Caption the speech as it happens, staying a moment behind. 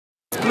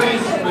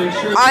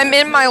I'm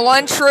in my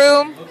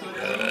lunchroom.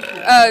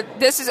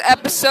 This is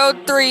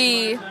episode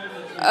 3.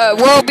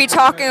 We'll be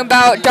talking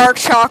about dark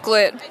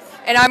chocolate,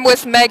 and I'm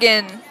with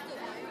Megan.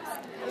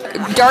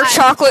 Dark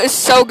chocolate is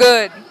so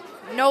good.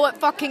 No, it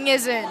fucking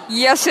isn't.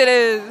 Yes, it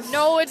is.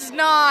 No, it's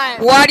not.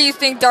 Why do you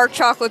think dark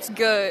chocolate's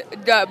good?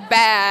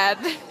 Bad.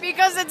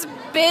 Because it's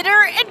bitter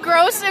and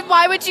gross, and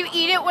why would you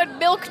eat it when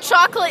milk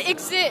chocolate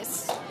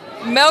exists?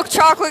 Milk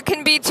chocolate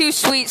can be too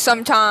sweet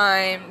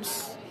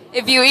sometimes.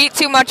 If you eat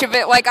too much of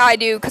it like I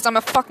do, because I'm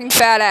a fucking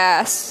fat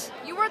ass.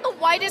 You are the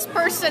whitest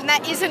person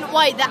that isn't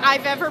white that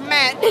I've ever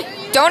met.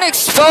 Don't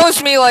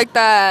expose me like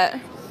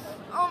that.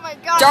 Oh my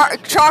god.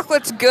 Dark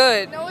chocolate's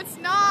good. No, it's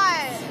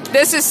not.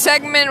 This is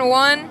segment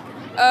 1.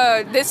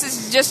 This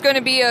is just going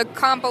to be a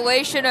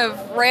compilation of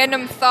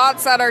random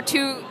thoughts that are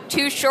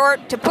too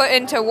short to put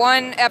into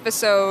one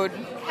episode.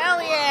 Hell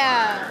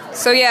yeah.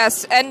 So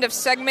yes, end of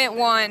segment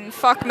 1.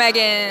 Fuck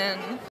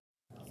Megan.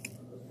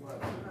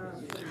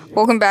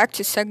 Welcome back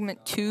to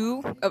segment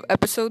 2 of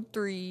episode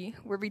 3,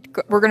 where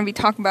we're going to be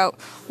talking about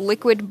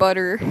liquid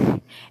butter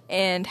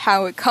and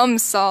how it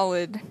comes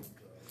solid.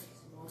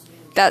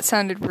 That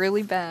sounded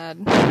really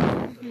bad.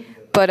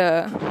 But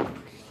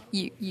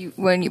you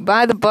when you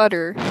buy the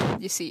butter,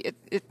 you see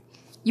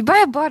you buy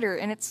a butter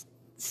and it's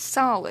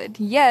solid.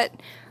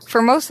 Yet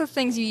for most of the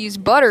things you use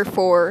butter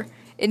for,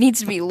 it needs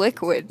to be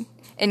liquid.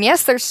 And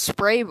yes, there's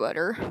spray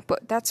butter,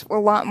 but that's a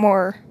lot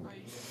more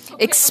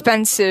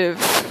expensive.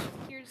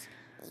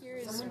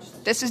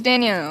 This is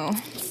Danielle.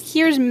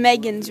 Here's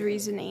Megan's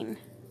reasoning.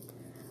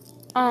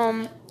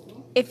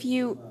 If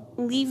you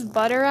leave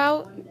butter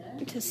out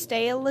to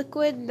stay a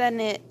liquid, then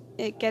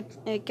it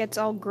gets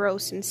all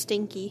gross and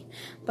stinky,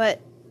 but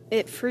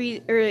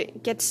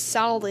it gets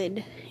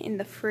solid in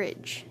the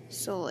fridge.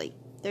 So like,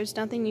 there's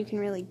nothing you can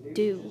really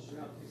do.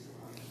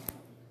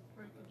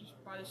 Or you could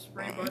just buy the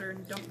spray butter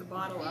and dump the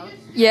bottle out.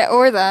 Yeah,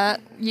 or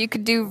that. You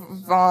could do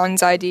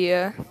Vaughn's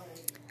idea.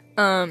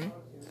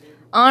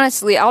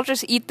 Honestly, I'll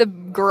just eat the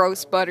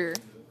gross butter.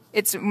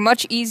 It's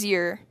much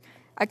easier.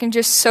 I can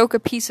just soak a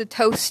piece of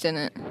toast in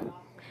it.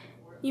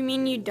 You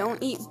mean you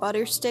don't eat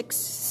butter sticks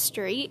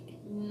straight?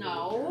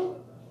 No.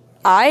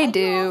 I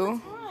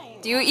do.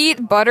 Do you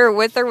eat butter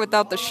with or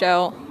without the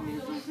shell?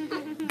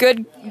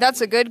 Good.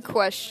 That's a good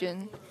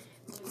question.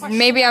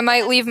 Maybe I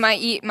might leave my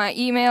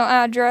email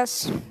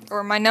address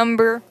or my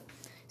number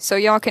so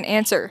y'all can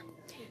answer.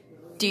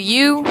 Do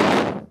you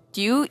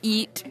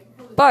eat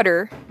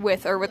butter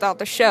with or without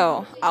the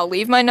shell? I'll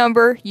leave my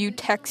number. You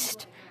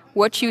text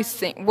what you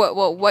think.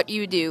 What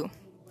you do.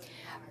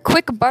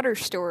 Quick butter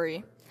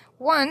story.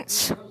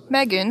 Once,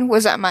 Megan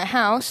was at my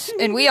house,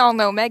 and we all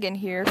know Megan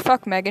here.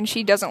 Fuck Megan,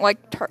 she doesn't like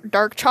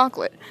dark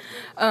chocolate.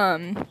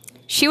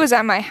 She was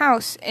at my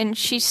house, and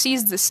she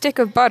sees the stick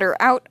of butter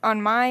out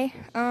on my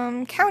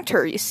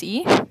counter, you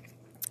see.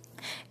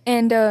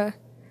 And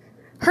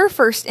her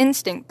first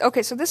instinct,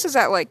 okay, so this is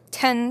at like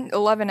 10,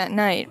 11 at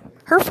night.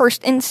 Her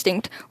first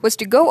instinct was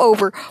to go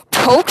over,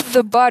 poke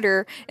the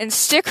butter, and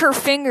stick her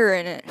finger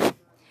in it.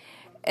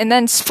 And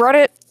then spread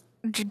it,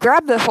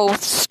 grab the whole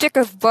stick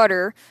of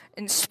butter,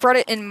 and spread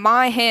it in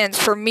my hands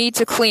for me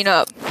to clean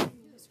up.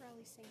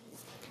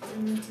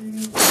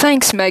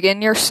 Thanks,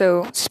 Megan. You're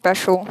so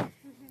special.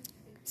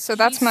 So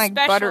that's my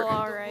special, butter.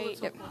 All right.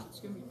 Yep.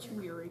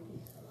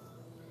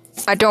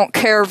 I don't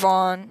care,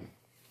 Vaughn.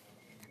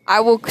 I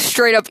will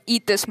straight up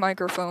eat this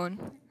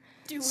microphone.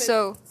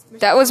 So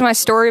that was my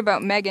story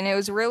about Megan. It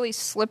was really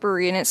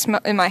slippery,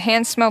 and and my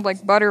hands smelled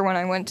like butter when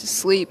I went to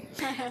sleep.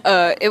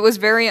 It was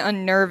very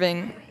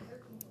unnerving.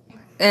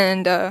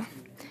 And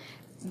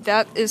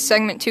that is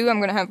segment 2. I'm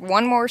going to have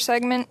one more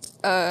segment.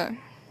 I'll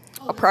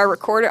probably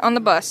record it on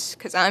the bus,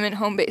 because I'm in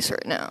home base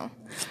right now.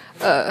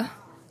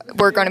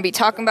 We're going to be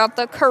talking about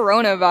the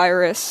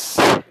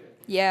coronavirus.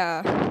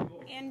 Yeah.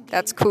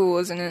 That's cool,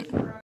 isn't it?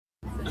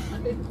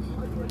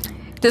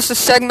 This is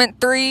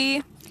segment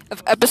 3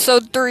 of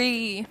episode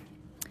 3.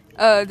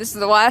 This is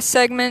the last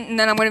segment, and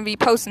then I'm going to be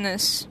posting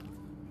this.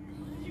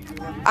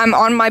 I'm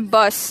on my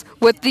bus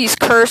with these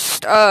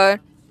cursed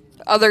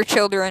other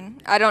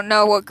children. I don't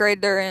know what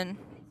grade they're in.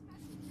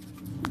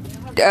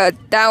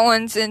 That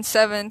one's in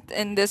 7th,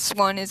 and this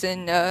one is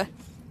in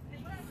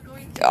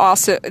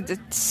also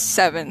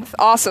 7th.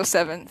 Also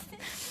 7th.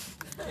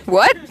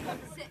 What?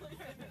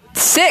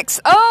 6.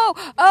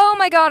 Oh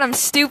my god, I'm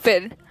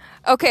stupid.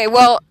 Okay,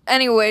 well,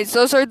 anyways,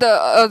 those are the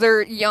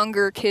other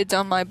younger kids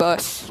on my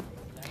bus.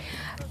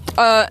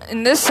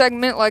 In this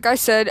segment, like I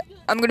said,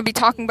 I'm going to be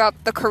talking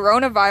about the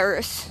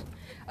coronavirus.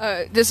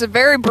 This is a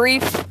very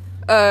brief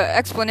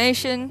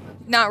explanation.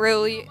 Not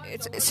really.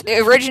 It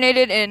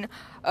originated in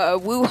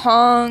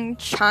Wuhan,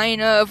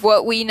 China, of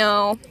what we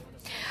know.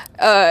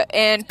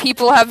 And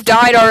people have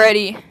died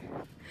already.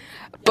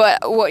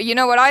 But you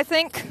know what I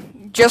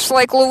think? Just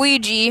like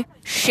Luigi,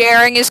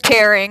 sharing is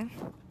caring.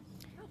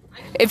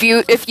 If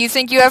you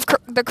think you have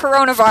the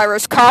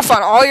coronavirus, cough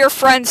on all your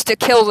friends to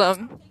kill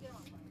them.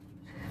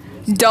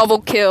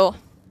 Double kill.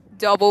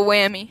 Double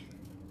whammy.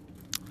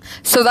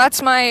 So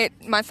that's my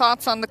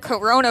thoughts on the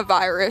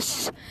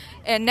coronavirus.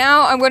 And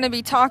now I'm going to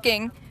be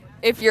talking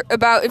if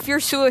you're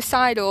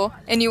suicidal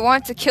and you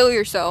want to kill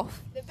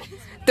yourself,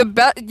 the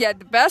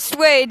best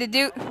way to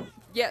do.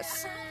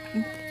 Yes,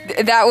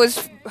 that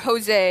was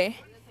Jose.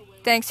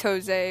 Thanks,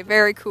 Jose.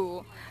 Very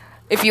cool.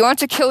 If you want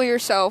to kill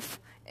yourself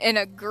in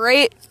a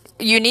great,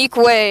 unique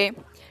way,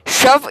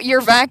 shove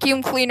your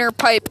vacuum cleaner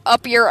pipe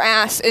up your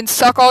ass and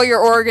suck all your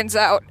organs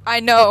out. I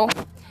know.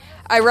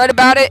 I read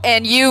about it,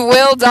 and you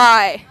will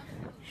die.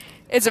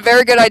 It's a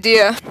very good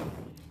idea.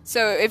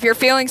 So if you're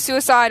feeling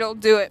suicidal,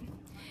 do it.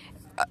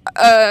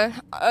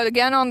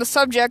 Again, on the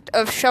subject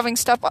of shoving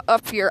stuff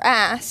up your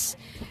ass,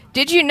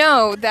 did you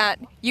know that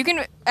you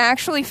can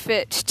actually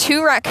fit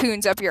 2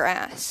 raccoons up your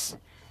ass?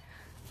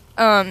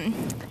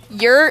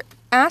 Your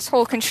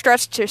asshole can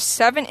stretch to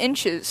 7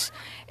 inches,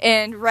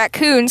 and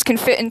raccoons can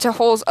fit into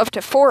holes up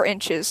to 4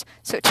 inches.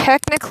 So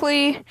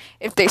technically,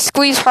 if they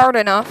squeeze hard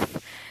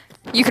enough,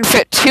 you can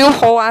fit 2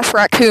 whole-ass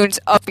raccoons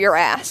up your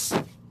ass.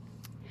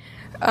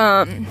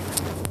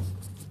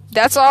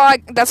 That's all I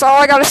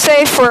gotta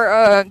say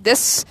for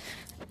this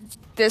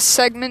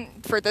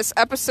segment, for this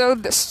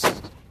episode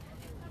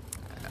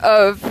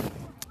of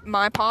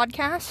my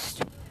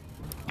podcast.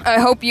 I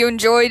hope you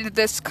enjoyed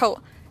this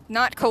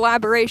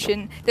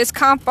this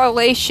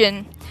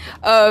compilation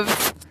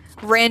of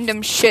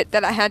random shit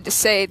that I had to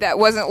say that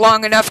wasn't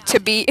long enough to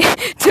be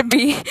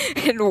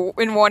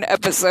in one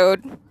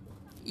episode.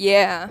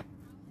 Yeah,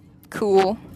 cool.